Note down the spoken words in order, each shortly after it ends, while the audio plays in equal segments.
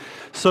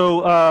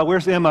So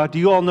where's Emma? Do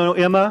you all know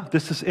Emma?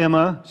 This is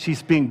Emma.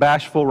 She's being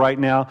bashful right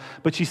now.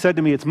 But she said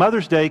to me, it's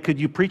Mother's Day. Could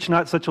you preach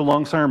not such a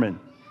long sermon?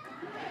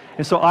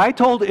 And so I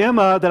told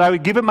Emma that I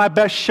would give it my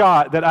best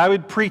shot, that I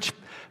would preach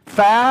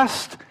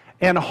fast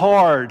and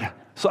hard.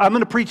 So I'm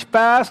going to preach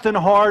fast and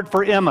hard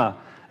for Emma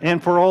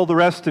and for all the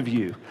rest of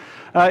you.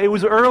 It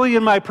was early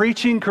in my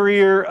preaching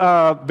career,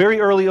 very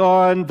early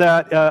on,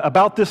 that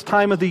about this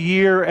time of the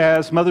year,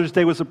 as Mother's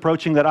Day was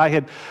approaching, that I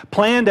had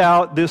planned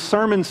out this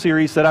sermon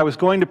series that I was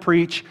going to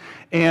preach,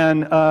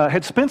 and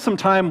had spent some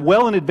time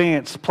well in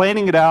advance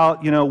planning it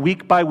out,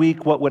 week by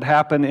week, what would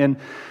happen. And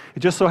it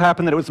just so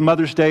happened that it was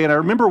Mother's Day, and I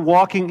remember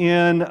walking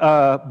in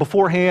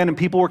beforehand, and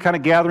people were kind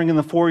of gathering in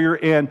the foyer,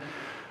 and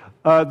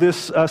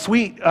this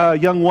sweet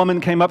young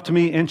woman came up to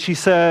me, and she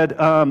said,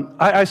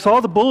 I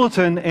saw the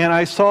bulletin, and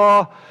I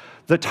saw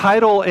the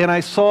title, and I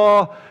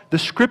saw the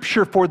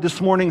scripture for this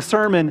morning's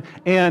sermon,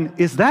 and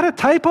is that a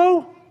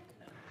typo?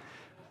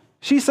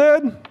 She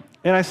said,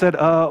 and I said,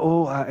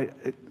 no,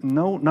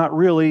 not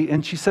really.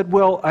 And she said,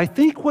 well, I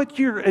think what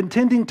you're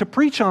intending to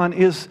preach on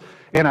is,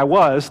 and I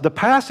was, the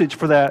passage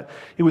for that,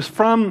 it was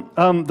from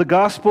the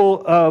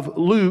Gospel of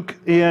Luke,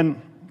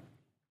 in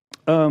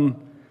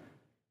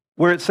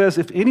where it says,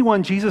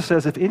 Jesus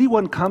says, if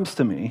anyone comes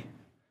to me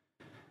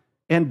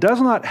and does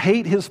not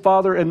hate his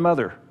father and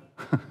mother,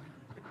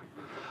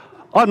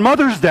 on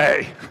Mother's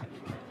Day,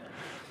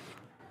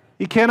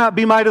 he cannot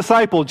be my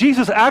disciple.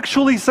 Jesus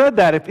actually said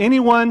that. If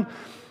anyone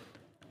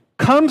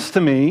comes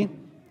to me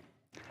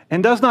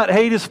and does not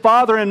hate his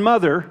father and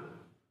mother,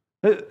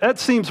 that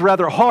seems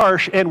rather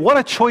harsh, and what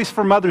a choice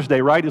for Mother's Day,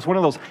 right? It's one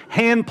of those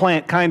hand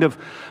plant kind of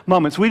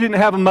moments. We didn't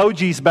have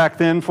emojis back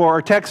then for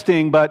our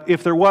texting, but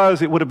if there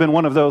was, it would have been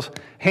one of those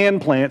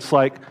hand plants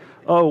like,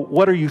 oh,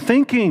 what are you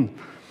thinking?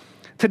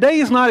 Today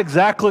is not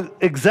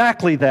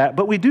exactly that,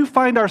 but we do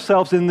find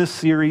ourselves in this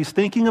series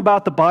thinking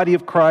about the body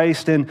of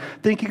Christ and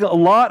thinking a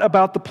lot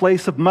about the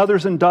place of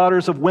mothers and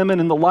daughters of women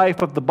in the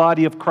life of the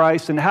body of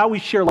Christ and how we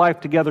share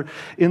life together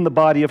in the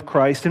body of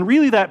Christ. And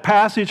really that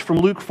passage from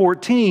Luke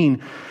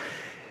 14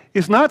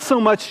 is not so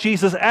much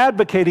Jesus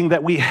advocating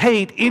that we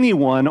hate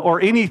anyone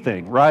or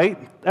anything, right?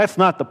 That's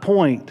not the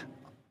point.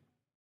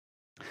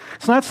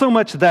 It's not so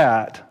much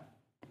that.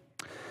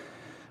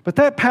 But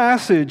that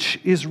passage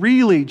is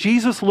really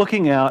Jesus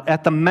looking out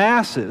at the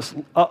masses,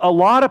 a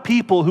lot of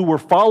people who were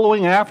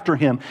following after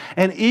him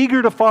and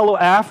eager to follow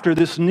after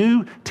this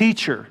new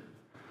teacher,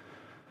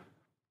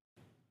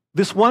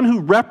 this one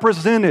who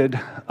represented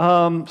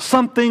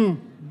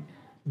something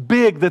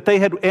big that they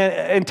had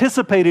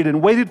anticipated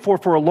and waited for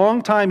a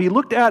long time. He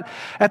looked at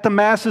the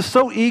masses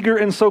so eager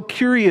and so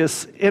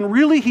curious, and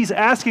really he's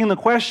asking the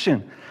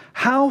question,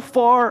 how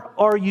far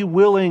are you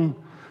willing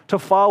to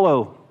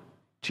follow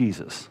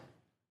Jesus?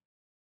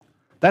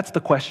 That's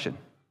the question.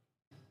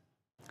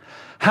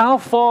 How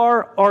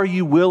far are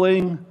you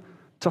willing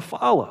to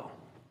follow?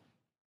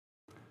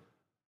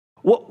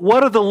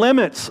 What are the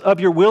limits of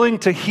your willing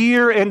to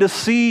hear and to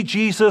see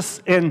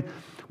Jesus and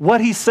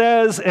what he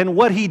says and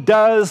what he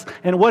does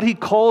and what he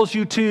calls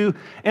you to?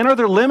 And are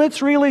there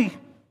limits really?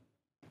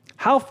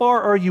 How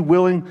far are you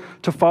willing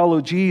to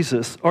follow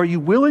Jesus? Are you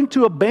willing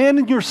to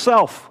abandon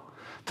yourself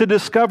to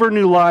discover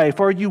new life?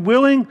 Are you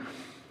willing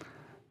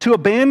to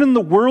abandon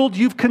the world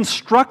you've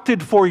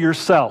constructed for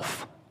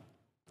yourself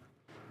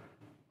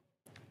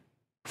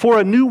for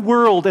a new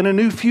world and a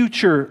new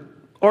future?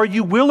 Are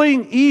you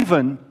willing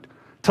even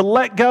to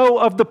let go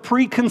of the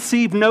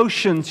preconceived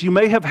notions you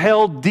may have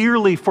held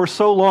dearly for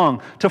so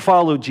long to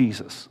follow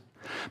Jesus?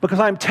 Because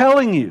I'm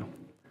telling you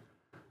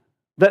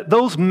that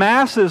those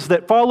masses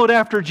that followed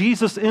after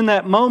Jesus in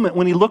that moment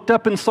when he looked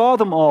up and saw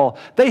them all,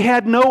 they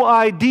had no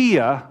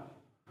idea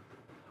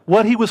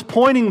what he was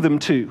pointing them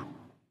to,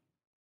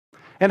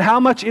 and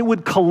how much it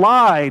would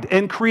collide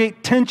and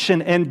create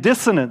tension and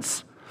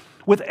dissonance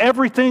with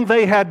everything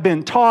they had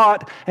been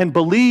taught and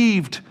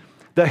believed,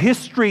 the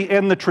history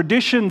and the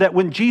tradition that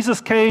when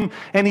Jesus came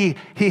and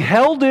he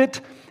held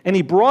it and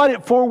he brought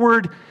it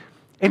forward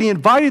and he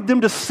invited them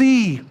to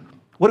see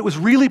what it was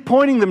really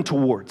pointing them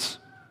towards.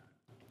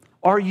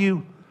 Are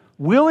you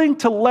willing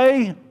to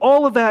lay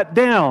all of that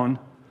down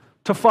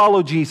to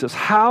follow Jesus?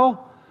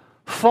 How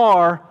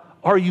far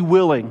are you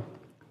willing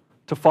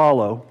to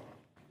follow?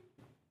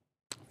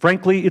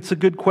 Frankly, it's a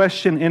good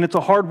question, and it's a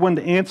hard one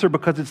to answer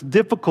because it's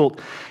difficult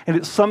and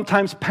it's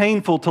sometimes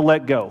painful to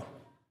let go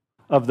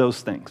of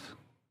those things.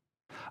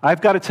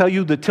 I've got to tell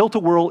you, the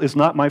tilt-a-whirl is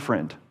not my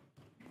friend.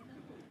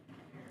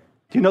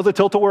 Do you know the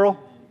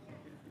tilt-a-whirl?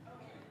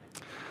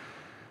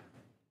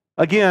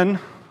 Again,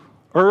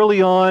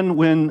 early on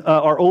when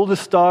our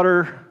oldest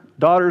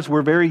daughters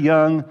were very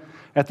young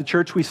at the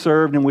church we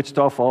served in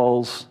Wichita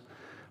Falls,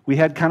 we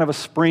had kind of a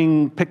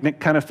spring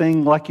picnic kind of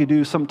thing like you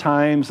do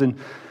sometimes, and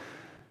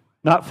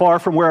not far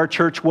from where our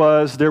church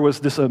was, there was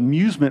this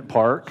amusement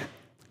park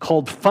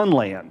called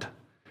Funland.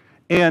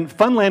 And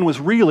Funland was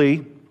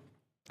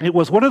it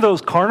was one of those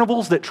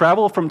carnivals that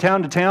travel from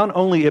town to town,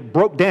 only it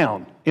broke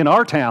down in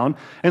our town,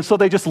 and so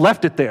they just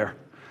left it there.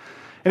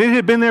 And it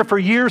had been there for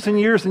years and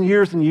years and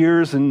years and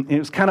years, and it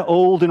was kind of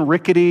old and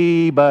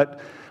rickety, but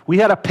we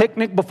had a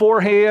picnic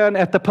beforehand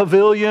at the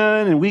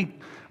pavilion, and we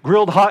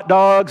grilled hot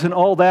dogs and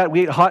all that.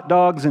 We ate hot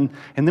dogs, and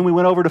then we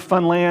went over to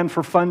Funland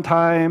for fun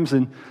times,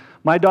 and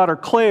my daughter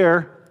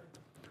Claire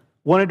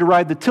wanted to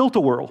ride the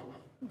tilt-a-whirl.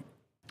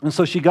 And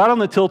so she got on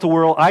the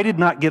tilt-a-whirl. I did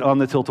not get on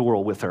the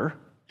tilt-a-whirl with her,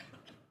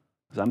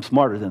 because I'm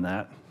smarter than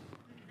that.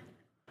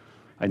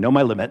 I know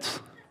my limits.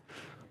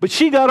 But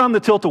she got on the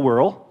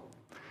tilt-a-whirl,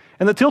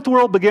 and the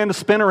tilt-a-whirl began to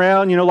spin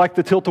around, like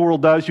the tilt-a-whirl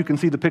does. You can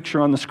see the picture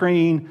on the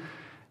screen.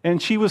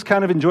 And she was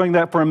kind of enjoying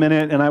that for a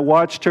minute, and I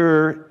watched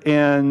her,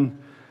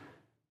 and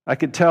I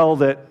could tell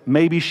that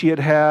maybe she had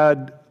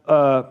had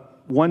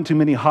one too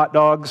many hot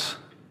dogs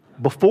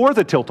before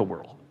the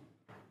tilt-a-whirl.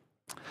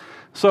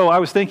 So I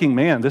was thinking,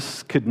 man,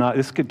 this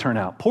could turn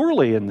out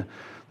poorly. And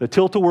the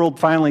tilt-a-whirl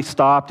finally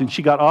stopped, and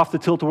she got off the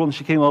tilt-a-whirl, and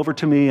she came over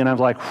to me, and I was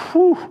like,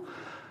 whew,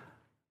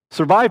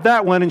 survived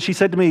that one. And she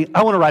said to me,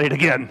 I want to ride it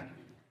again.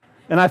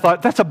 And I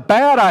thought, that's a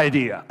bad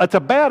idea. That's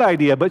a bad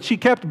idea. But she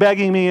kept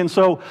begging me, and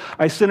so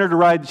I sent her to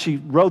ride. She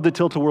rode the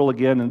tilt-a-whirl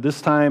again, and this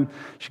time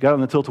she got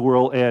on the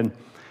tilt-a-whirl,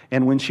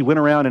 and when she went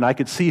around and I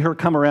could see her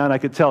come around, I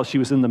could tell she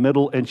was in the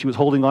middle and she was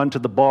holding on to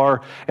the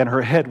bar and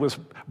her head was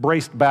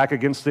braced back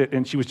against it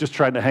and she was just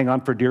trying to hang on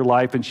for dear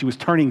life and she was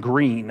turning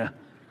green.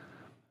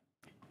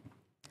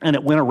 And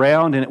it went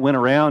around and it went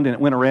around and it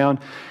went around.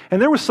 And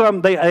there was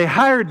they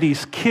hired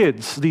these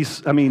kids,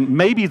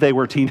 maybe they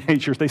were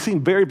teenagers. They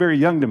seemed very, very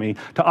young to me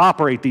to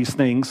operate these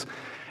things.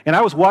 And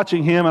I was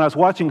watching him and I was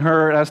watching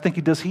her and I was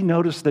thinking, does he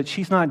notice that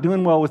she's not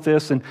doing well with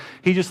this? And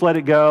he just let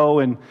it go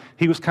and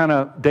he was kind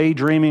of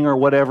daydreaming or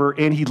whatever.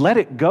 And he let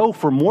it go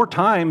for more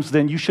times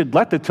than you should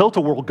let the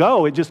tilt-a-whirl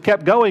go. It just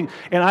kept going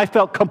and I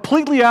felt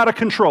completely out of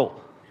control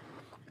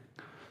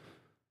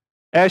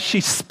as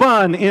she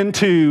spun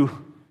into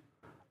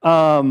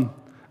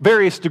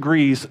various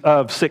degrees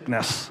of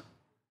sickness.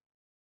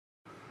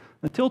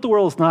 The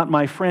tilt-a-whirl is not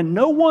my friend.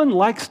 No one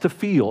likes to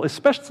feel,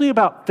 especially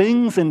about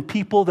things and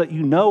people that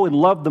you know and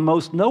love the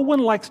most, no one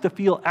likes to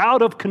feel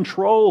out of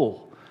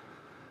control.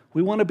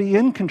 We want to be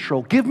in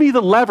control. Give me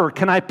the lever.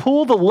 Can I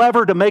pull the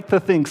lever to make the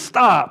thing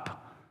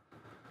stop?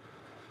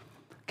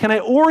 Can I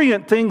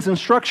orient things and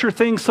structure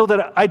things so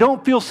that I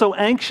don't feel so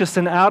anxious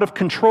and out of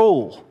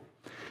control?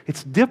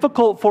 It's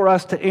difficult for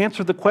us to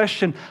answer the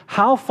question,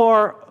 how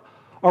far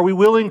are we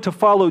willing to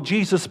follow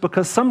Jesus?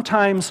 Because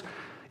sometimes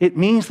it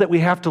means that we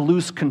have to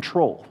lose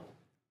control.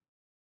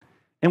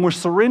 And we're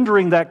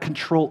surrendering that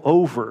control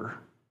over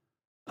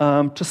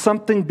to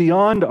something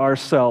beyond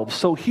ourselves.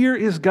 So here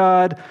is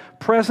God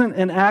present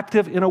and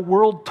active in a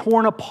world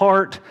torn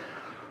apart,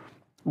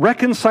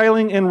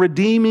 reconciling and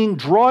redeeming,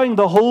 drawing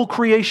the whole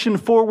creation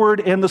forward,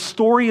 and the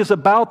story is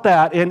about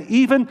that. And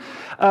even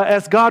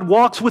as God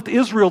walks with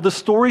Israel, the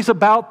story's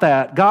about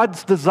that.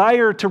 God's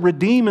desire to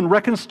redeem and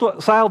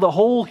reconcile the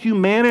whole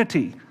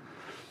humanity.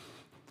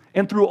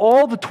 And through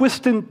all the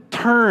twists and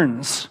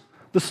turns,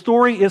 the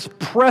story is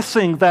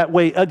pressing that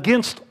way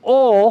against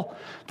all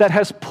that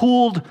has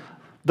pulled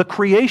the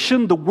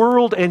creation, the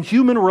world, and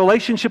human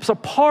relationships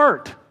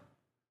apart.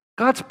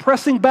 God's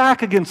pressing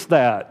back against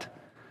that.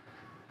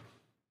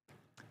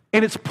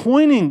 And it's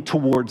pointing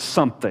towards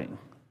something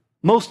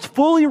most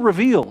fully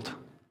revealed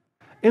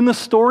in the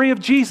story of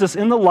Jesus,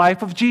 in the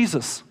life of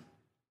Jesus.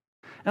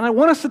 And I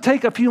want us to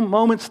take a few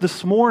moments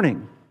this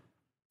morning.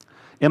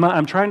 Emma,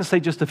 I'm trying to say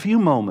just a few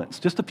moments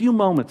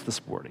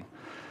this morning,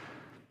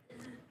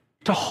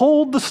 to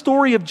hold the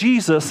story of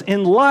Jesus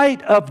in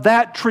light of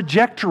that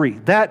trajectory,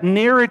 that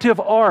narrative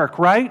arc,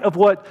 right, of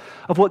what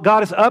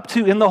God is up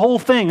to in the whole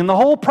thing, in the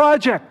whole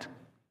project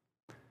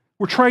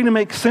we're trying to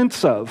make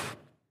sense of.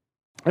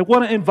 I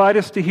want to invite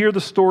us to hear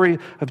the story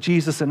of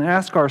Jesus and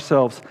ask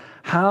ourselves,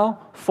 how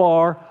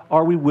far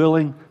are we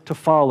willing to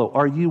follow?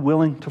 Are you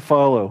willing to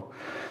follow?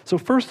 So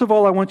first of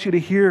all, I want you to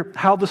hear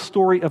how the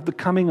story of the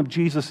coming of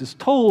Jesus is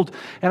told,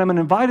 and I'm going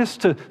to invite us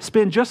to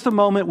spend just a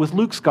moment with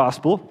Luke's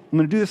gospel. I'm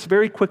going to do this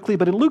very quickly,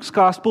 but in Luke's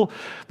gospel,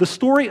 the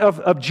story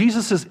of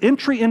Jesus'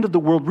 entry into the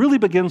world really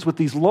begins with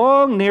these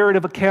long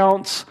narrative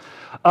accounts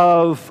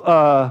of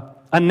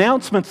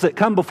announcements that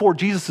come before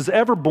Jesus is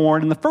ever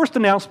born. In the first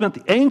announcement,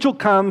 the angel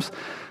comes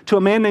to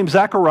a man named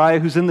Zechariah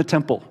who's in the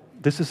temple.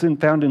 This is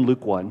found in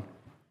Luke 1.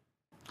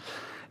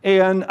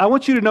 And I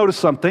want you to notice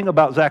something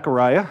about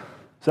Zechariah.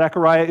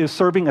 Zechariah is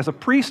serving as a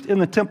priest in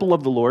the temple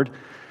of the Lord.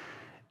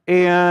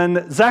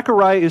 And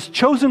Zechariah is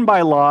chosen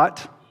by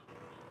Lot,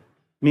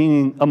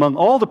 meaning among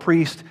all the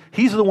priests,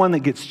 he's the one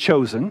that gets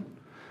chosen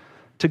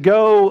to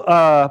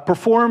go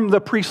perform the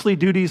priestly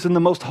duties in the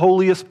most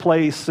holiest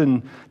place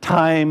and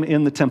time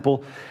in the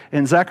temple.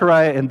 And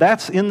Zechariah, and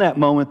that's in that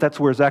moment, that's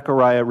where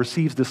Zechariah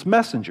receives this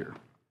messenger.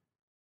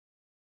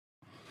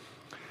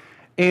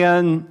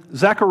 And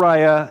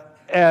Zechariah,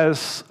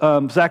 as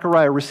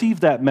Zechariah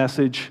received that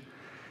message,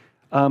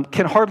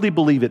 can hardly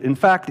believe it. In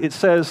fact, it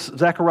says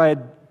Zechariah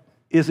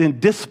is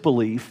in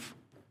disbelief.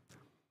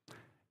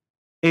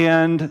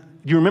 And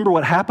you remember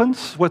what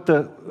happens? What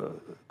the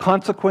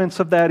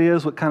consequence of that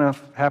is? What kind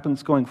of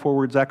happens going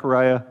forward?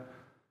 Zechariah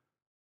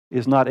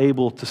is not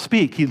able to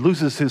speak. He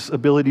loses his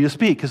ability to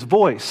speak, his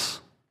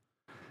voice,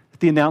 at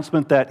the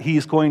announcement that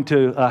he's going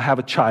to have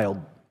a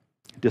child.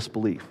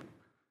 Disbelief.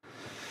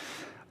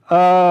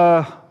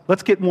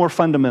 Let's get more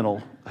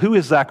fundamental. Who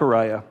is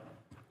Zechariah?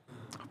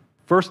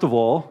 First of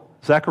all,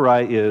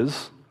 Zechariah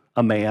is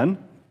a man.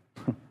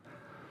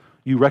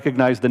 You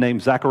recognize the name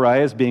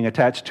Zechariah as being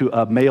attached to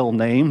a male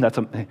name.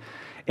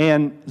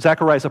 And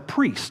Zechariah is a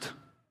priest.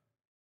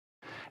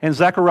 And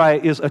Zechariah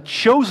is a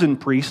chosen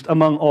priest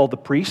among all the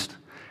priests.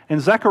 And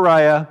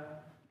Zechariah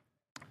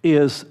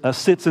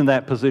sits in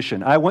that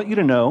position. I want you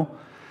to know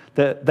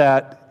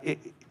that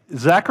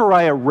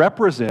Zechariah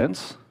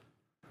represents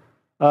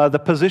the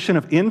position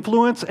of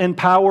influence and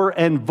power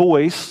and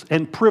voice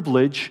and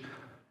privilege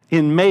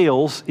in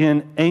males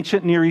in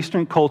ancient Near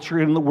Eastern culture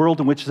in the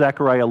world in which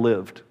Zechariah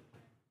lived.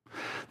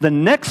 The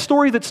next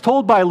story that's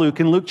told by Luke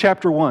in Luke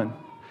chapter 1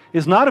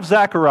 is not of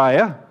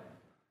Zechariah,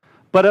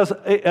 but as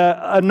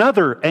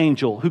another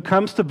angel who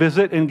comes to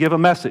visit and give a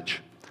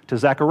message. To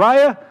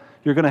Zechariah,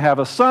 you're going to have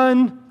a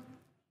son,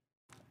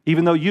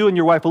 even though you and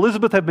your wife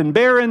Elizabeth have been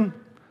barren.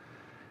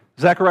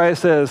 Zechariah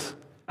says,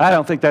 I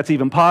don't think that's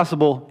even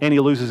possible, and he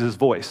loses his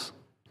voice.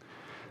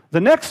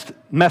 The next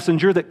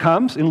messenger that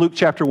comes in Luke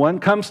chapter 1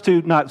 comes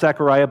to not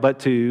Zechariah, but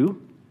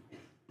to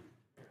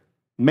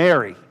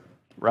Mary,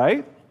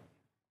 right?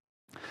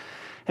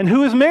 And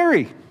who is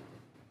Mary?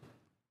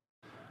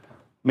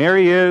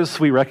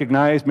 We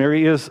recognize,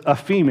 Mary is a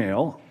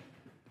female.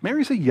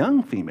 Mary's a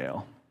young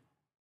female.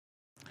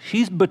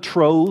 She's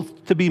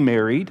betrothed to be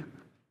married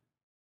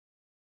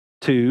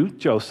to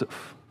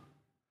Joseph.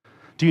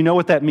 Do you know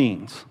what that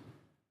means?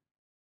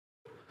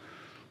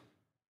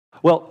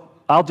 Well,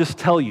 I'll just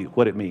tell you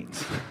what it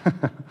means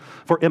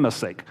for Emma's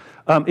sake.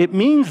 It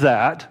means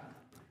that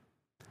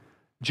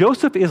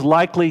Joseph is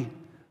likely,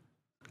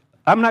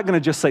 I'm not going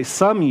to just say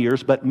some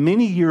years, but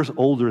many years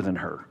older than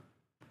her.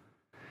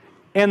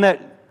 And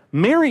that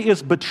Mary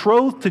is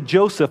betrothed to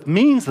Joseph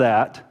means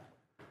that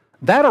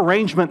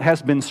arrangement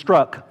has been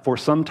struck for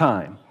some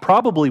time,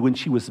 probably when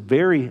she was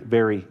very,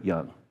 very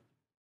young.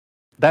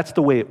 That's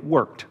the way it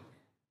worked.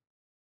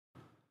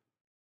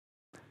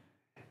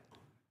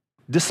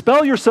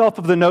 Dispel yourself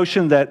of the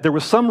notion that there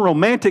was some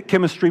romantic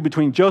chemistry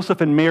between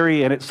Joseph and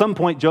Mary, and at some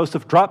point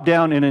Joseph dropped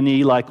down in a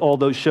knee like all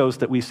those shows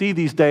that we see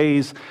these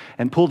days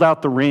and pulled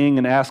out the ring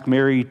and asked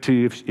Mary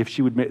if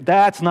she would marry.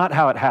 That's not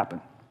how it happened.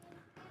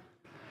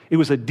 It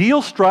was a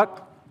deal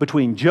struck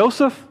between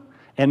Joseph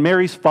and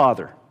Mary's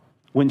father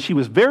when she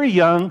was very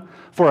young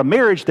for a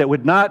marriage that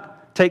would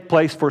not take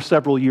place for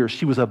several years.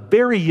 She was a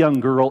very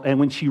young girl, and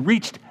when she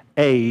reached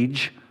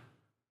age,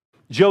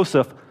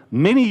 Joseph,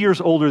 many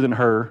years older than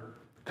her,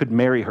 could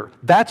marry her.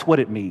 That's what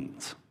it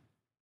means.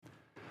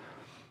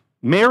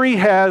 Mary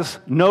has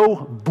no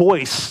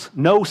voice,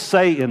 no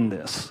say in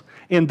this.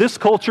 In this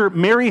culture,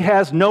 Mary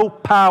has no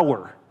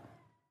power.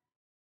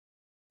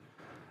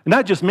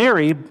 Not just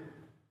Mary,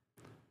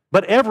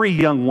 but every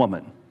young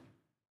woman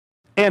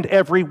and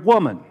every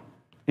woman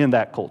in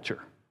that culture.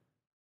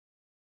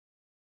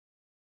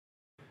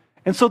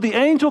 And so the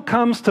angel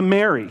comes to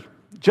Mary,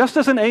 just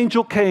as an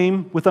angel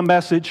came with a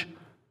message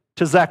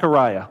to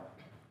Zechariah,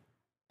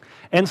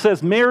 and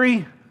says,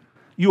 Mary,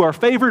 you are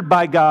favored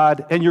by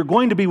God, and you're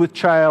going to be with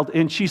child.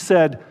 And she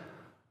said,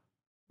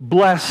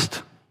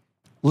 blessed,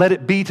 let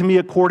it be to me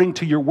according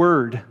to your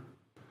word.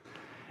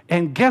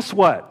 And guess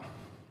what?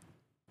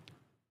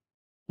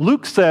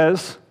 Luke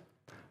says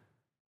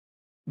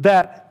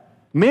that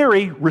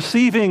Mary,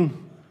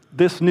 receiving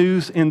this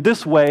news in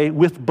this way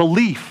with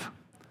belief,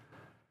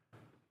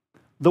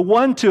 the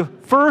one to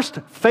first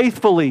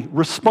faithfully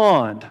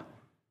respond,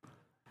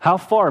 how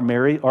far,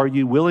 Mary, are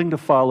you willing to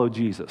follow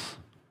Jesus?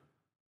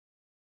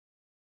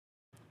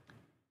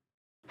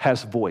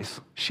 Has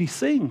voice. She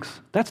sings.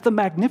 That's the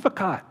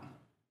Magnificat.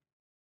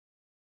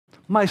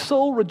 My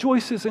soul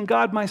rejoices in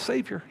God, my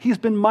Savior. He's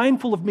been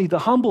mindful of me, the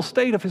humble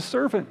state of his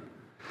servant.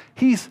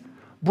 He's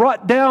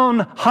brought down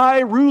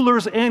high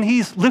rulers and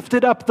he's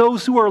lifted up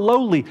those who are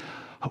lowly.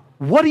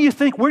 What do you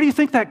think? Where do you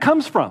think that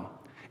comes from?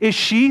 Is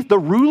she the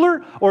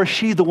ruler or is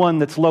she the one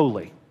that's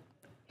lowly?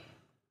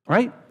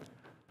 Right?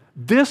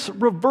 This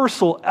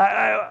reversal,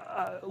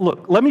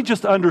 look, let me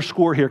just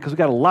underscore here because we've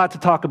got a lot to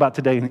talk about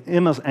today, and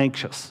Emma's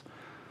anxious.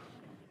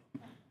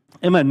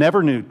 Emma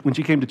never knew when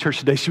she came to church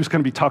today she was going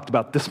to be talked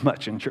about this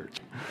much in church.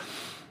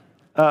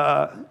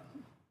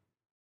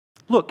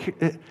 Look,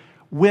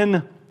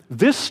 when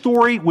this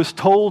story was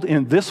told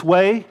in this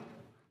way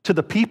to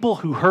the people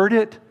who heard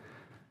it,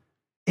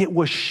 it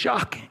was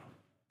shocking.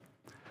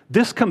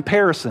 This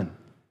comparison,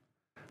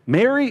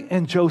 Mary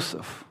and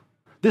Joseph,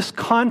 this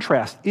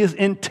contrast is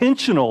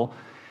intentional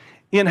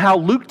in how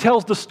Luke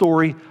tells the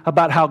story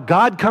about how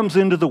God comes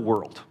into the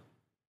world,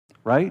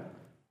 right?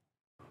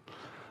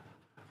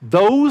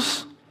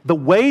 The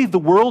way the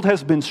world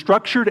has been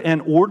structured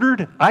and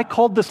ordered, I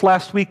called this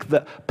last week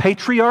the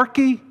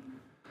patriarchy,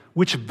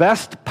 which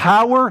vests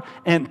power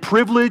and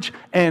privilege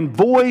and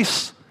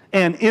voice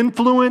and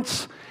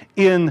influence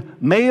in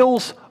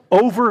males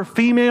over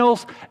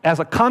females as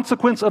a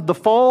consequence of the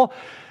fall.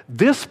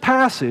 this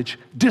passage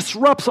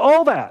disrupts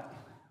all that.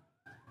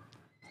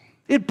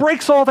 It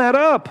breaks all that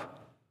up.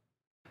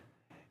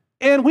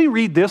 And we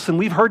read this, and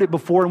we've heard it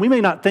before, and we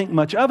may not think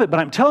much of it, but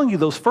I'm telling you,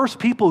 those first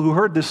people who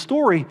heard this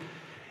story,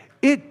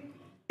 it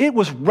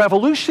was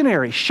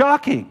revolutionary,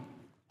 shocking,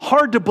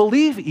 hard to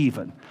believe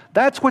even.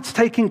 That's what's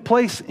taking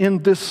place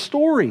in this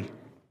story.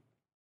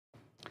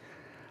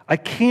 I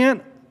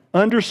can't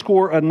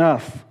underscore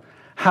enough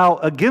how,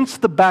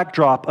 against the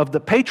backdrop of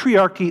the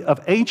patriarchy of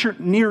ancient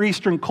Near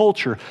Eastern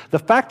culture, the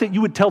fact that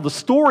you would tell the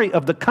story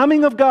of the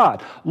coming of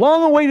God,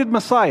 long-awaited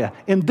Messiah,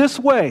 in this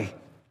way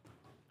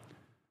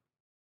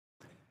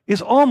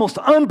is almost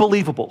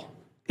unbelievable.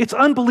 It's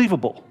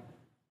unbelievable.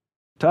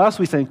 To us,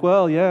 we think,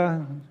 well,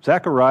 yeah,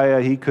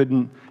 Zechariah,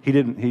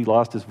 he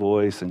lost his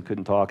voice and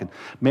couldn't talk. And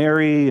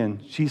Mary,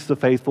 and she's the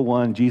faithful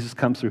one. Jesus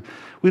comes through.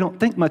 We don't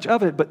think much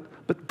of it, but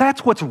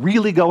that's what's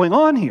really going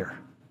on here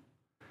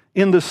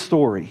in this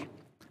story.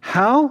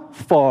 How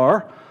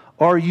far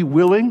are you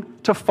willing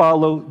to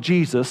follow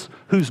Jesus,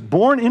 who's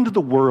born into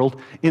the world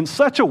in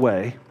such a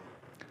way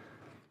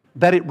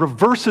that it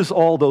reverses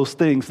all those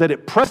things, that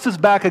it presses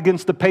back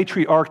against the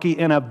patriarchy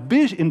and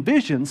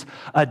envisions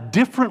a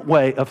different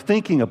way of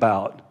thinking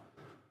about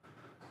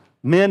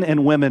men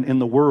and women in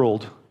the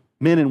world,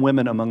 men and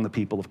women among the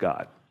people of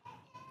God?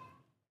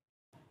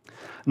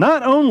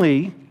 Not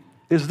only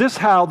is this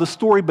how the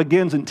story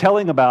begins in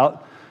telling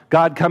about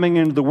God coming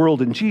into the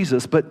world in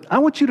Jesus, but I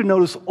want you to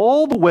notice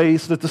all the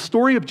ways that the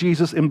story of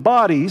Jesus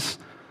embodies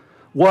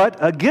what,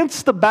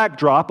 against the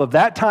backdrop of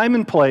that time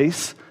and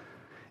place,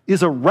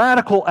 is a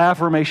radical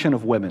affirmation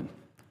of women.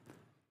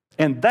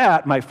 And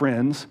that, my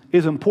friends,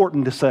 is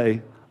important to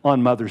say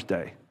on Mother's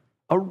Day.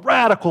 A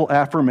radical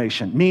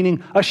affirmation,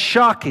 meaning a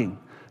shocking,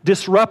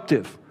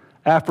 disruptive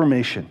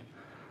affirmation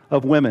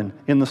of women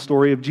in the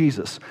story of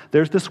Jesus.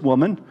 There's this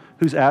woman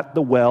who's at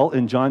the well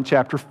in John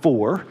chapter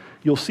 4.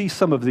 You'll see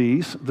some of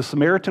these. The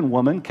Samaritan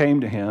woman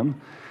came to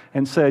him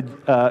and said,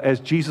 as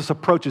Jesus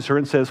approaches her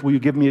and says, will you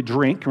give me a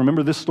drink?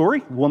 Remember this story,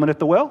 the woman at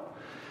the well?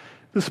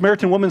 The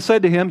Samaritan woman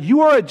said to him,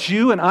 you are a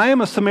Jew and I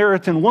am a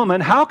Samaritan woman.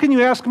 How can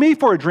you ask me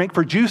for a drink?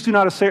 For Jews do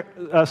not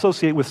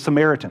associate with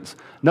Samaritans.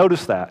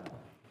 Notice that.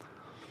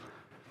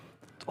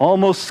 It's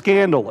almost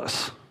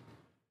scandalous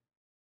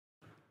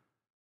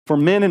for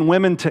men and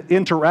women to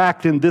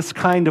interact in this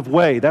kind of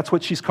way. That's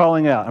what she's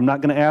calling out. I'm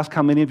not going to ask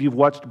how many of you have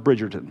watched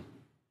Bridgerton.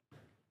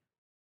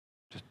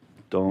 Just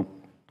don't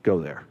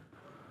go there.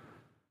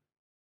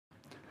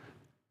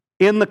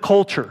 In the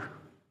culture,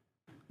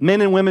 men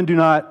and women do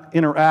not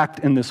interact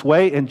in this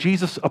way, and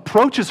Jesus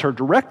approaches her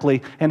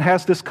directly and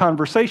has this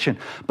conversation.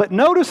 But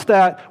notice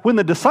that when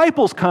the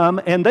disciples come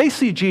and they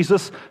see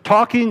Jesus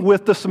talking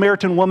with the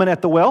Samaritan woman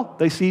at the well,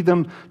 they see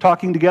them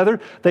talking together,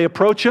 they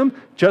approach him.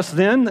 Just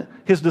then,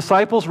 his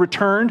disciples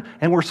returned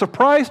and were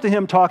surprised to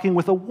him talking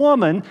with a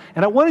woman.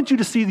 And I wanted you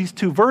to see these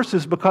two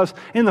verses because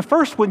in the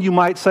first one you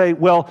might say,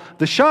 well,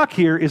 the shock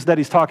here is that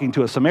he's talking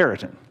to a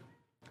Samaritan.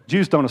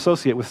 Jews don't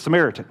associate with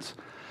Samaritans.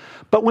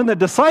 But when the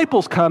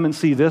disciples come and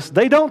see this,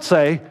 they don't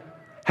say,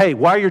 hey,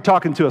 why are you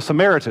talking to a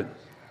Samaritan?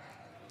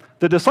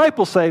 The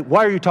disciples say,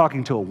 why are you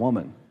talking to a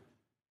woman?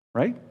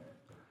 Right?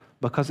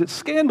 Because it's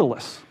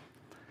scandalous.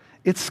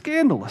 It's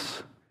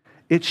scandalous.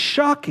 It's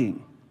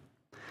shocking.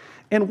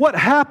 And what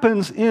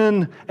happens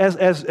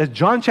as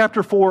John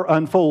chapter 4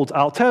 unfolds,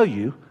 I'll tell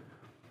you,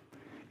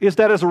 is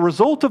that as a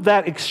result of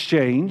that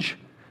exchange,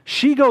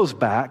 she goes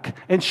back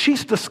and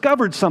she's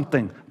discovered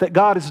something that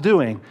God is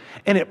doing.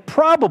 And it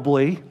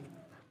probably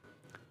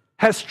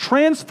has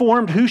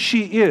transformed who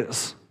she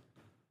is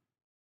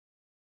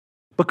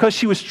because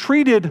she was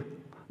treated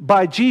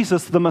by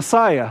Jesus, the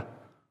Messiah,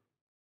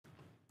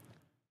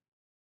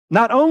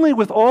 not only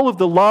with all of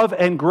the love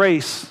and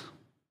grace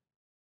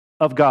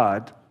of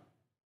God,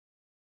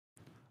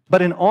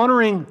 but in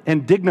honoring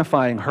and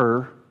dignifying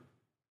her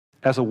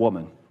as a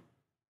woman.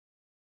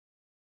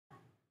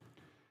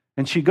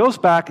 And she goes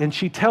back and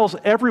she tells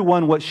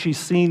everyone what she's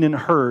seen and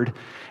heard,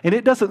 and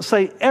it doesn't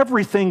say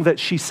everything that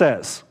she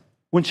says.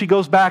 When she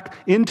goes back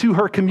into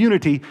her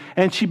community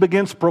and she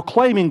begins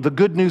proclaiming the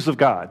good news of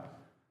God.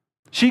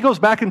 She goes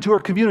back into her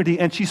community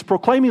and she's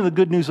proclaiming the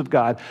good news of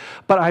God.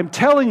 But I'm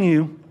telling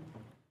you,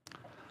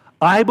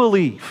 I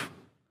believe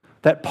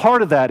that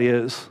part of that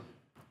is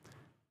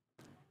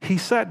he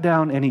sat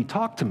down and he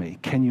talked to me.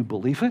 Can you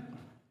believe it?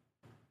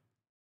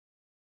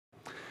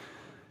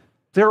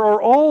 There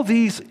are all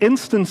these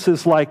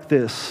instances like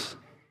this.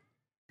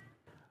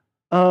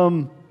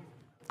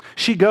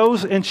 She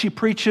goes and she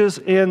preaches,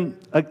 and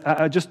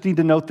I just need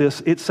to note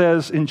this. It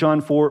says in John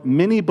 4,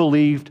 many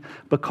believed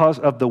because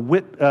of the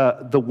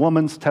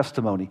woman's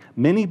testimony.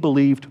 Many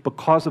believed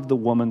because of the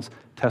woman's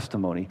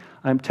testimony.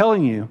 I'm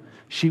telling you,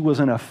 she was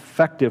an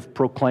effective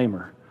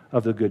proclaimer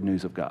of the good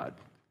news of God.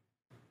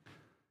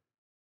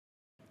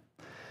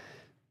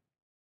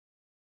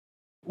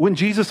 When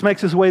Jesus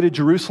makes his way to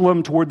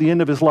Jerusalem toward the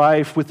end of his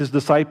life with his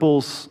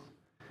disciples,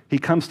 he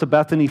comes to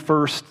Bethany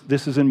first.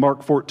 This is in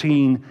Mark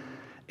 14.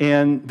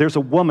 And there's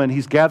a woman,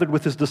 he's gathered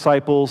with his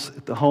disciples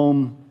at the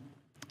home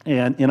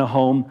and in a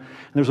home.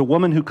 And there's a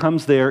woman who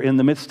comes there in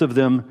the midst of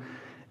them,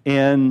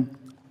 and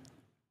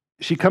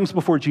she comes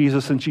before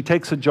Jesus, and she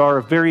takes a jar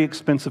of very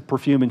expensive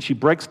perfume, and she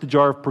breaks the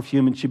jar of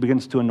perfume, and she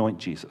begins to anoint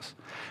Jesus.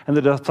 And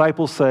the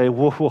disciples say,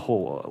 whoa, whoa,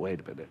 whoa, wait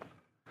a minute.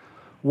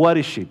 What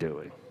is she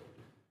doing?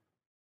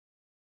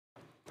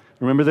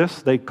 Remember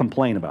this? They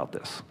complain about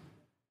this.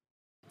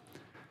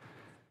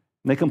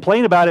 And they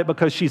complain about it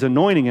because she's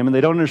anointing him, and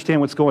they don't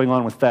understand what's going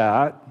on with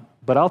that.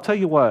 But I'll tell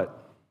you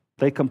what,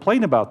 they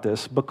complain about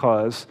this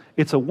because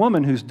it's a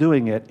woman who's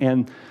doing it,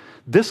 and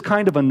this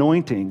kind of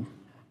anointing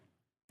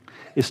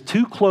is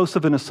too close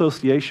of an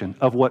association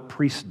of what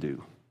priests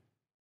do.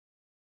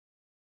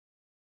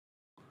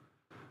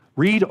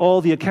 Read all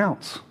the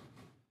accounts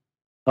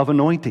of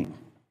anointing.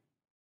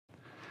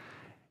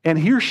 And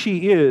here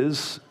she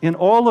is in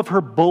all of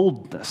her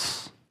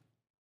boldness,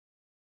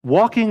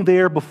 walking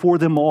there before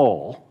them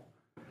all,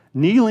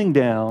 kneeling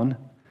down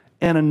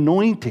and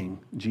anointing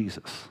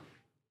Jesus.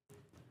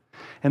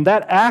 And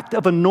that act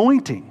of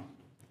anointing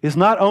is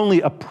not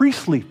only a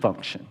priestly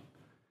function,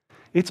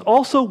 it's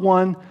also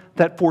one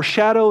that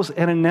foreshadows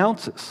and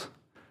announces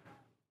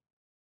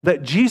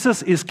that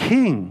Jesus is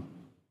king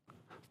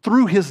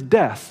through his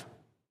death.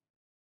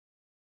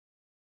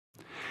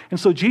 And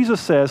so Jesus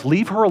says,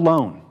 leave her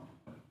alone.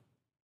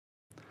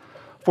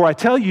 For I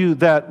tell you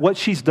that what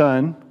she's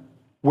done,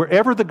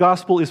 wherever the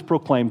gospel is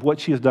proclaimed, what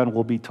she has done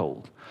will be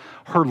told.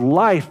 Her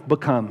life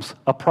becomes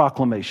a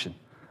proclamation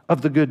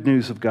of the good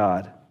news of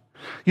God.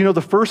 You know,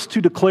 the first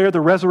to declare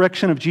the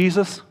resurrection of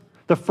Jesus,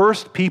 the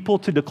first people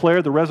to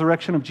declare the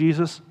resurrection of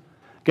Jesus,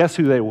 guess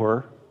who they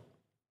were?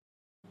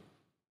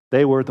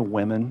 They were the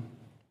women.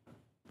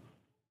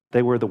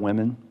 They were the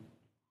women.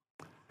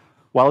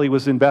 While he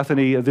was in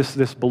Bethany,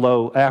 this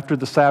below, after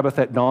the Sabbath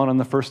at dawn on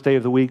the first day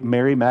of the week,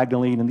 Mary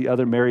Magdalene and the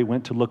other Mary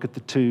went to look at the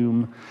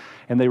tomb,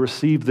 and they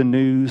received the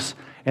news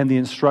and the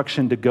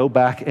instruction to go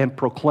back and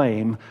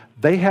proclaim.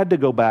 They had to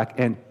go back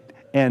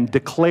and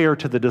declare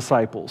to the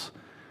disciples.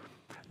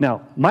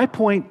 Now, my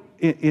point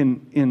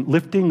in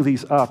lifting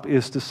these up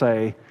is to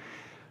say,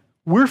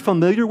 we're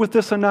familiar with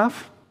this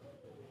enough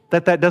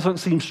that doesn't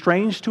seem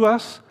strange to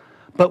us,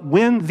 but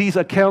when these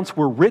accounts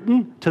were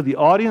written to the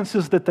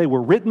audiences that they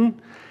were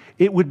written,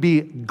 it would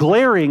be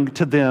glaring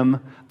to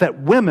them that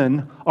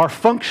women are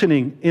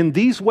functioning in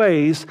these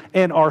ways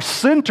and are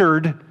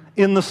centered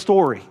in the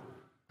story.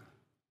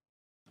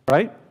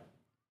 Right?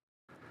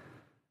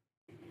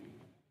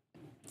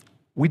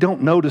 We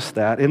don't notice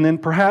that. And then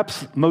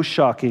perhaps most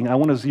shocking, I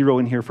want to zero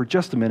in here for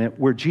just a minute,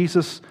 where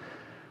Jesus,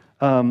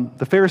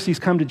 the Pharisees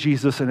come to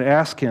Jesus and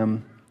ask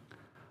him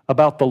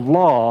about the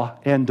law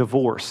and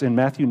divorce in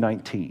Matthew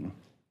 19.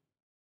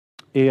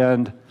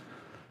 And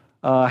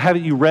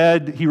haven't you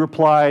read, he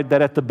replied,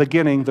 that at the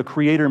beginning the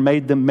Creator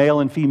made them male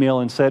and female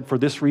and said, for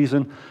this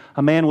reason,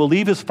 a man will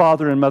leave his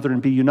father and mother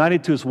and be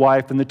united to his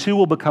wife, and the two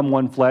will become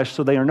one flesh,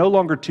 so they are no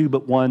longer two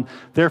but one.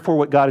 Therefore,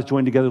 what God has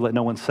joined together, let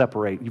no one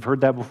separate. You've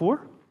heard that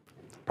before?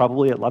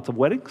 Probably at lots of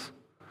weddings.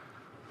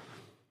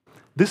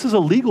 This is a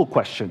legal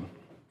question.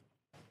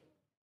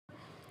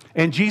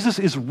 And Jesus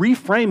is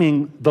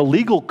reframing the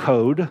legal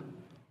code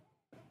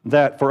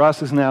that for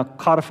us is now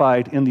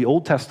codified in the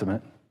Old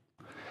Testament.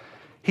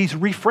 He's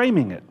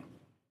reframing it.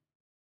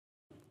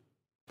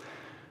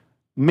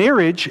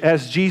 Marriage,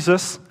 as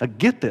Jesus,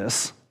 get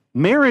this,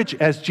 marriage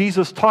as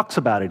Jesus talks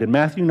about it in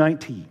Matthew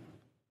 19,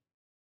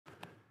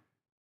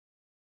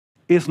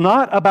 is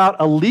not about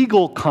a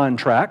legal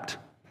contract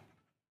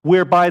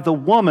whereby the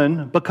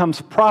woman becomes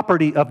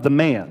property of the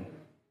man.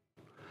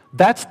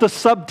 That's the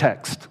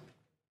subtext.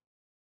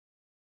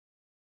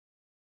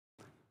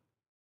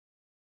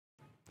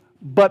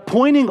 But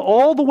pointing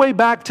all the way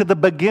back to the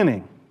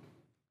beginning,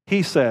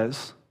 he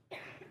says,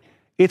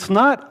 it's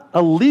not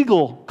a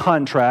legal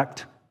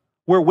contract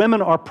where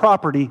women are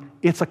property,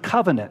 it's a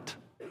covenant.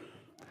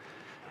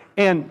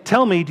 And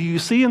tell me, do you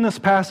see in this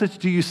passage,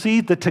 do you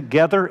see the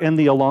together and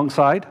the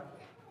alongside?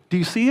 Do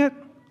you see it?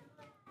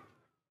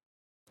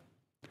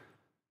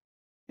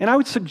 And I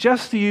would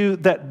suggest to you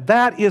that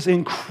that is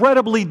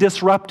incredibly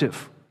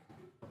disruptive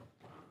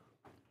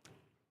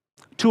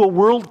to a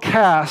world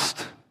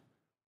cast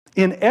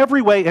in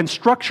every way and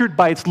structured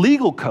by its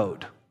legal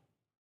code,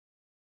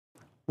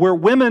 where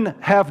women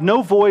have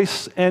no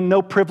voice and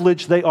no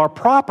privilege, they are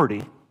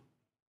property.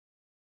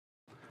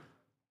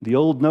 The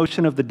old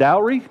notion of the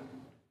dowry,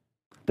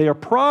 they are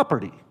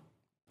property.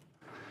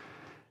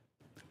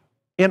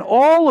 And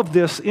all of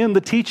this in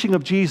the teaching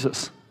of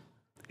Jesus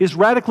is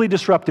radically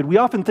disrupted. We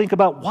often think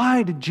about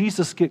why did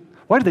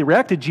they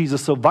react to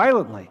Jesus so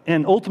violently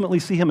and ultimately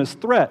see him as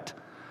threat?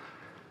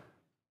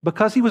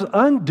 Because he was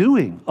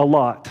undoing a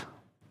lot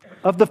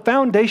of the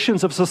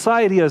foundations of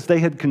society as they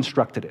had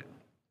constructed it.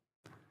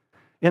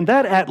 And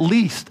that at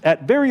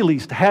very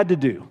least, had to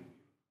do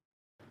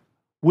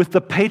with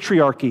the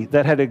patriarchy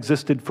that had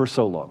existed for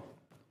so long.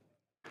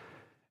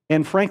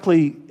 And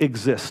frankly,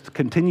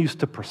 continues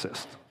to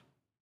persist.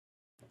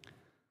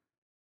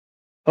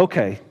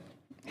 Okay,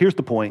 here's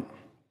the point.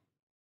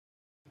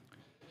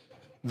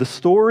 The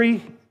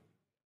story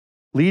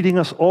leading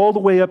us all the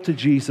way up to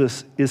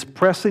Jesus, is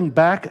pressing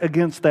back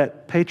against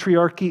that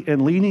patriarchy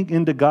and leaning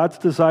into God's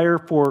desire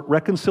for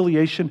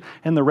reconciliation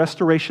and the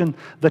restoration,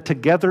 the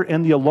together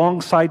and the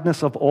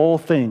alongsideness of all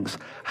things.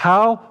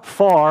 How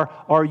far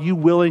are you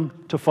willing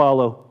to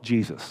follow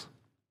Jesus?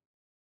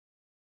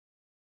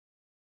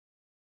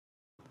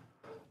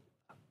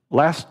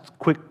 Last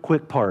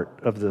quick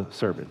part of the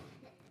sermon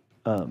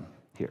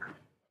here.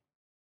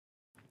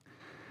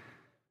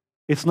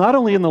 It's not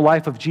only in the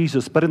life of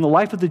Jesus, but in the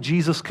life of the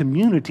Jesus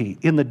community.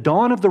 In the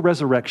dawn of the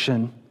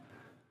resurrection,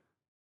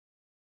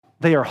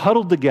 they are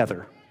huddled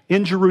together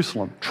in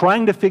Jerusalem,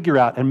 trying to figure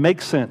out and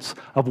make sense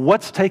of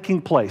what's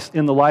taking place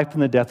in the life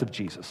and the death of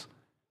Jesus.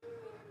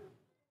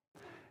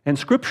 And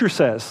Scripture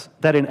says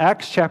that in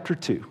Acts chapter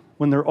 2,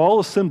 when they're all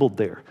assembled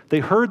there, they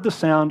heard the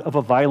sound of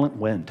a violent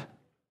wind.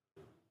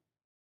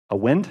 A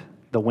wind?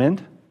 The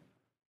wind?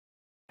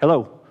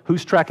 Hello,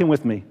 who's tracking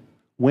with me?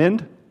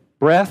 Wind?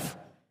 Breath?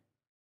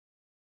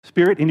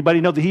 Spirit?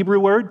 Anybody know the Hebrew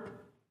word?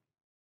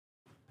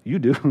 You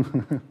do.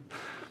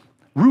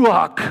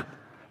 Ruach.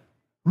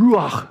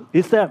 Ruach.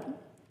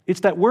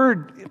 It's that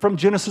word from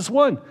Genesis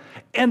 1.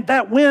 And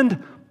that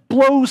wind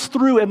blows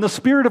through, and the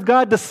Spirit of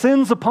God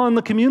descends upon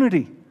the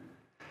community.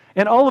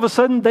 And all of a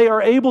sudden, they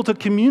are able to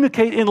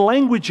communicate in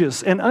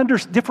languages and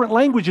different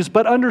languages,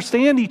 but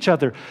understand each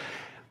other.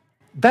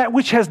 That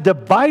which has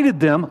divided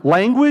them,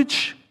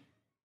 language,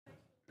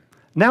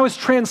 now is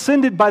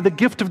transcended by the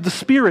gift of the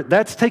Spirit.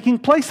 That's taking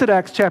place at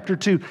Acts chapter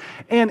 2.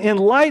 And in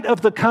light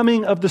of the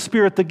coming of the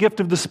Spirit, the gift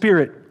of the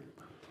Spirit,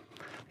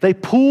 they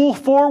pull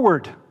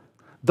forward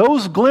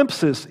those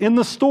glimpses in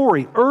the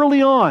story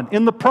early on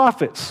in the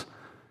prophets.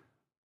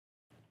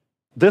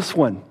 This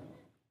one,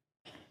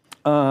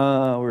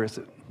 where is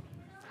it?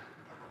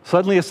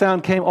 Suddenly a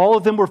sound came. All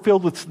of them were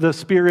filled with the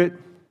Spirit.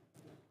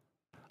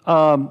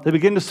 They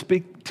began to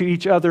speak to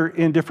each other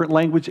in different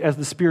language as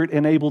the Spirit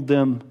enabled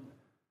them.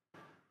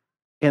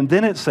 And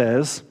then it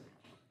says,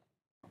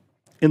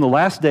 in the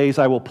last days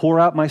I will pour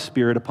out my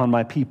Spirit upon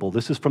my people.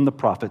 This is from the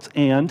prophets.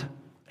 And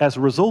as a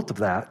result of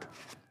that,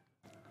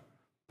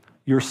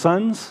 your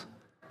sons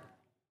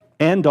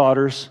and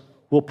daughters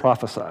will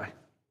prophesy.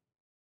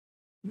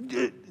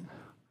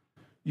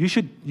 You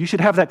should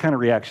have that kind of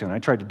reaction. I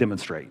tried to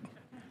demonstrate.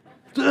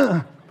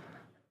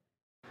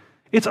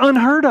 It's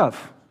unheard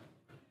of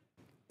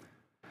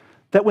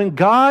that when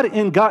God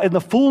in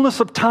the fullness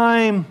of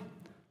time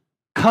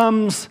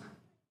comes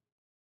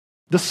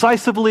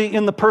decisively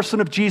in the person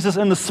of Jesus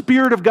and the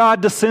Spirit of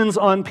God descends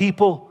on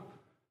people,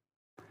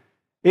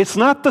 it's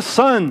not the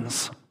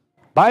sons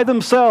by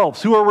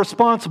themselves who are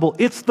responsible.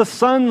 It's the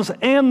sons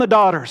and the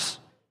daughters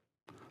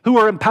who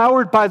are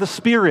empowered by the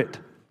Spirit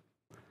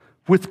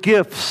with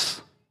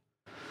gifts.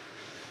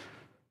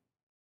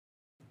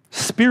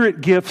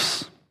 Spirit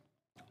gifts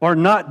are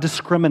not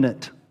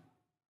discriminate.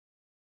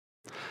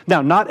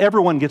 Now, not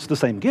everyone gets the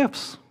same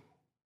gifts.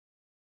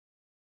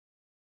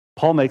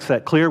 Paul makes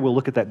that clear. We'll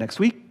look at that next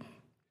week.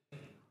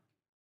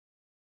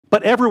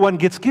 But everyone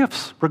gets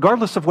gifts,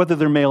 regardless of whether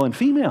they're male and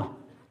female.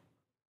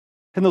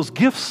 And those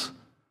gifts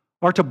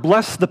are to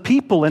bless the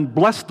people and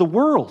bless the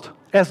world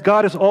as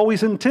God has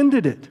always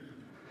intended it.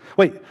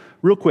 Wait,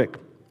 real quick.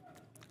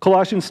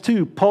 Colossians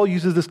 2, Paul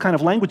uses this kind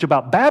of language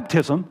about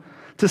baptism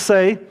to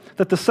say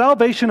that the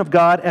salvation of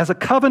God as a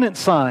covenant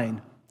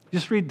sign.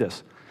 Just read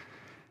this.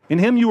 In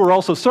him you were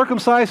also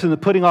circumcised in the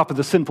putting off of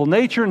the sinful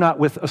nature, not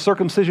with a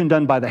circumcision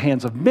done by the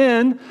hands of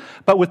men,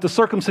 but with the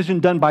circumcision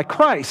done by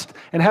Christ,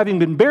 and having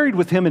been buried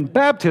with him in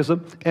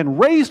baptism and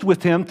raised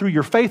with him through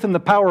your faith in the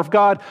power of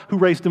God who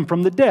raised him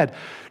from the dead.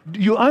 Do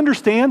you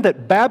understand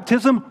that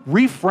baptism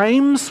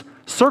reframes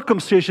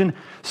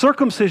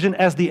circumcision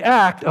as the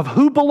act of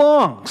who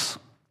belongs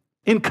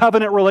in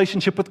covenant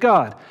relationship with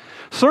God?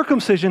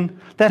 Circumcision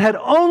that had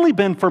only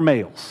been for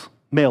males,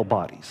 male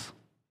bodies.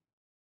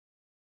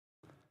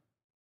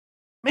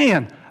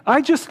 Man,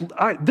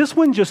 this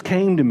one just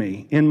came to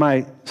me in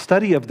my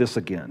study of this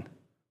again.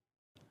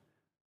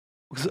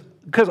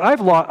 Because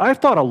I've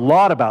thought a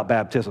lot about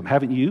baptism,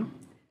 haven't you,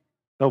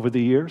 over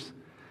the years?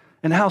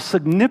 And how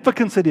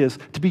significant it is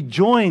to be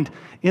joined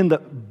in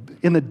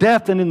the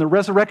death and in the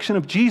resurrection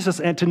of Jesus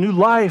and to new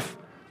life.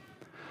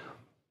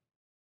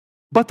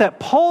 But that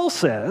Paul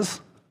says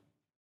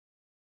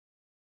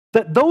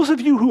that those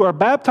of you who are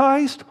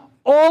baptized,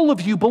 all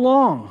of you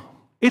belong.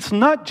 It's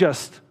not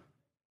just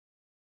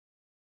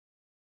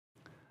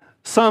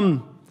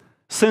some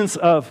sense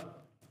of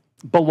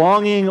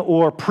belonging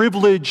or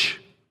privilege.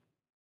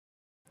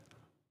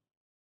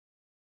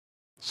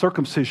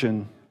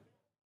 Circumcision,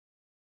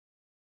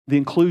 the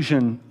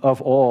inclusion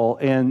of all.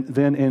 And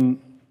then in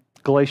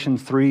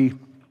Galatians 3,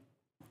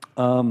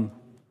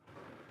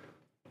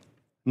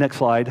 next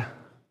slide,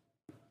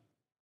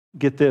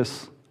 get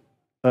this.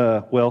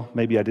 Well,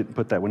 maybe I didn't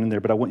put that one in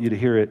there, but I want you to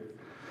hear it.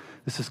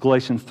 This is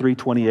Galatians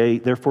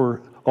 3:28.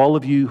 Therefore, all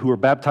of you who are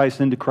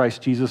baptized into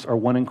Christ Jesus are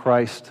one in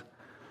Christ.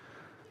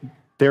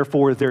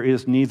 Therefore, there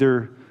is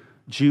neither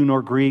Jew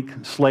nor Greek,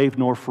 slave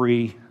nor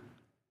free,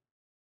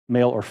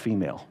 male or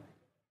female.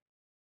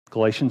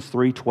 Galatians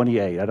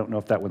 3:28. I don't know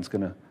if that one's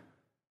going to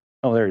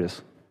Oh, there it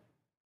is.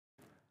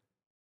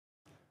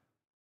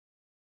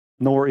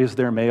 Nor is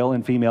there male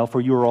and female,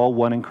 for you are all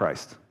one in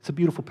Christ. It's a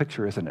beautiful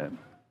picture, isn't it?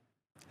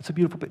 It's a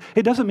beautiful picture.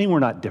 It doesn't mean we're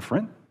not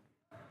different,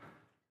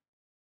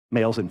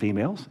 males and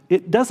females.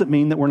 It doesn't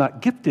mean that we're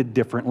not gifted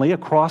differently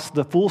across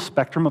the full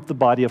spectrum of the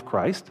body of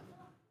Christ.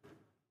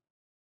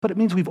 But it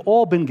means we've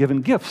all been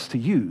given gifts to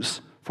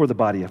use for the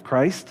body of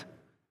Christ.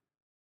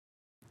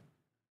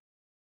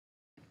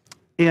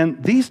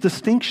 And these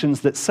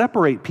distinctions that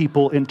separate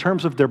people in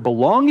terms of their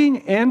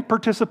belonging and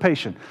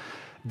participation,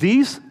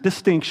 these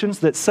distinctions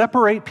that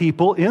separate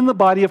people in the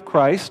body of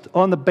Christ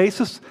on the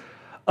basis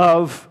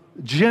of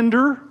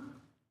gender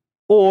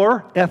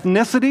or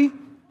ethnicity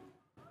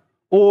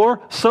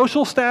or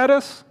social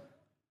status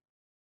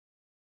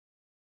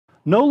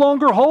no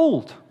longer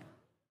hold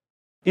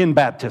in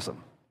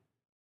baptism.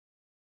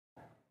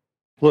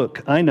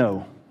 Look, I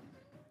know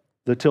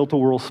the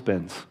tilt-a-whirl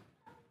spins,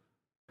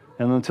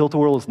 and the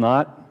tilt-a-whirl is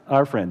not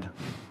our friend.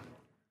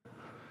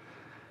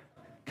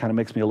 Kind of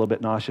makes me a little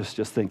bit nauseous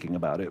just thinking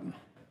about it.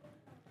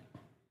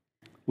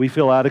 We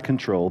feel out of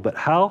control, but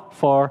how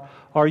far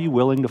are you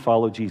willing to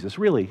follow Jesus?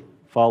 Really,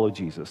 follow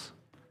Jesus.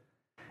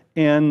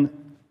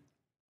 And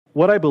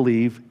what I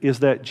believe is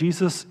that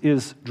Jesus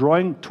is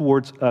drawing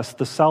towards us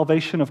the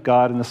salvation of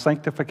God and the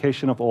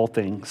sanctification of all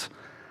things.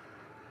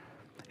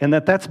 And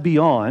that's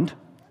beyond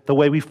the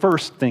way we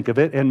first think of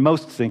it and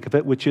most think of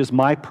it, which is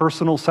my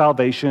personal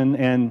salvation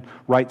and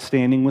right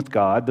standing with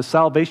God. The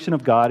salvation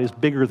of God is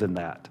bigger than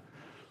that.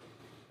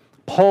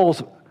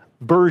 Paul's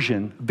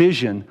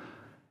vision,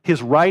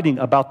 his writing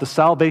about the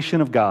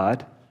salvation of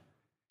God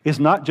is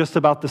not just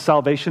about the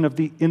salvation of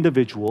the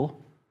individual,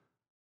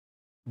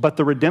 but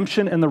the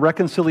redemption and the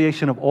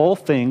reconciliation of all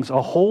things,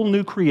 a whole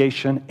new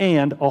creation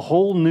and a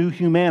whole new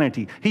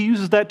humanity. He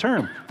uses that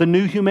term, the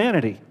new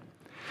humanity.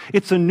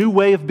 It's a new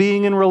way of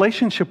being in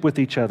relationship with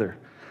each other.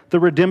 The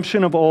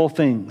redemption of all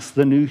things,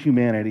 the new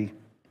humanity.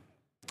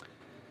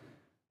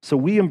 So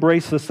we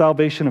embrace the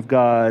salvation of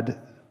God,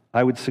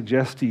 I would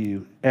suggest to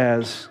you,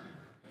 as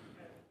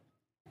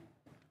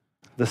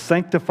the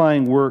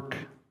sanctifying work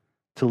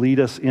to lead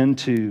us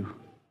into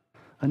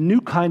a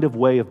new kind of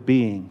way of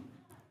being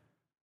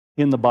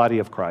in the body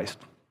of Christ,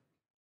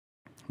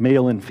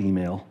 male and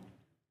female,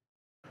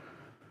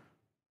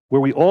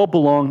 where we all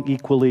belong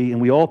equally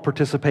and we all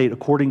participate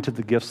according to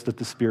the gifts that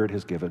the Spirit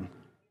has given.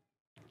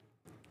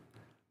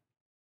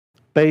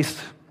 Based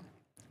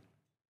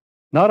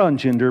not on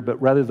gender,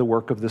 but rather the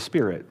work of the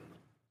Spirit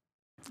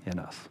in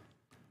us.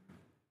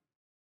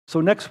 So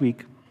next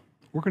week,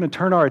 we're going to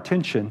turn our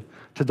attention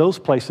to those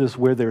places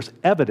where there's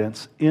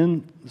evidence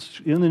in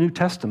the New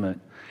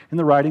Testament, in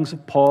the writings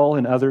of Paul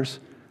and others,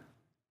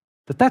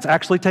 that's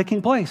actually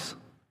taking place.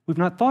 We've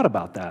not thought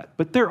about that,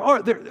 but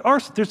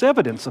there's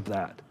evidence of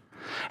that.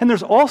 And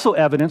there's also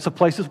evidence of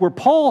places where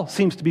Paul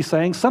seems to be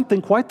saying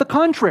something quite the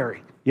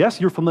contrary.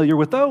 Yes, you're familiar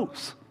with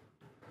those.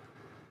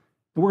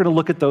 And we're going to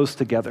look at those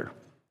together.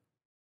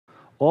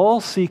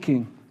 All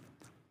seeking,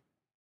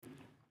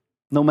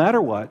 no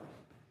matter what,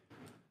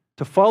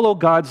 to follow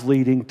God's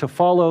leading, to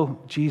follow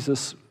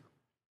Jesus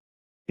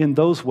in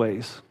those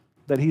ways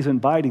that he's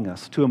inviting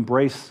us to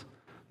embrace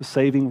the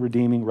saving,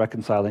 redeeming,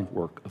 reconciling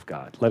work of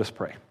God. Let us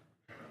pray.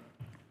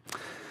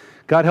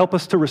 God, help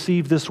us to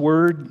receive this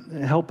word.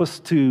 Help us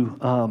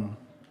to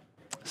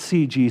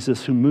see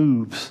Jesus who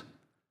moves,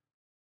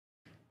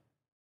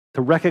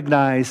 to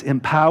recognize,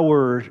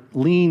 empower,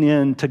 lean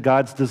into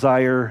God's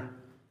desire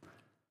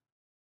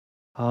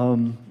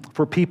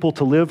for people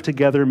to live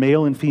together,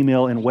 male and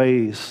female, in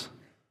ways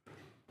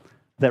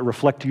that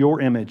reflect your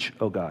image,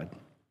 oh God.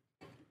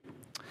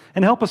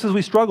 And help us as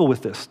we struggle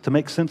with this to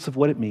make sense of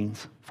what it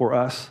means for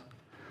us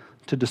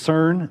to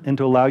discern and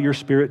to allow your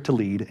Spirit to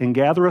lead, and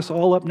gather us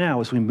all up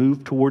now as we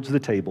move towards the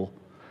table,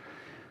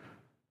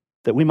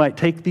 that we might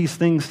take these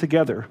things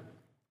together,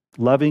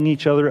 loving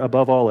each other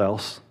above all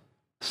else,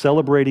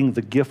 celebrating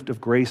the gift of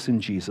grace in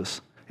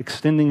Jesus,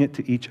 extending it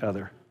to each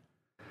other,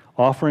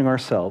 offering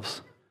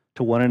ourselves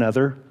to one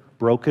another,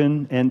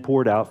 broken and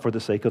poured out for the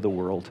sake of the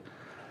world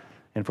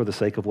and for the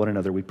sake of one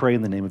another. We pray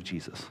in the name of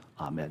Jesus.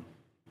 Amen.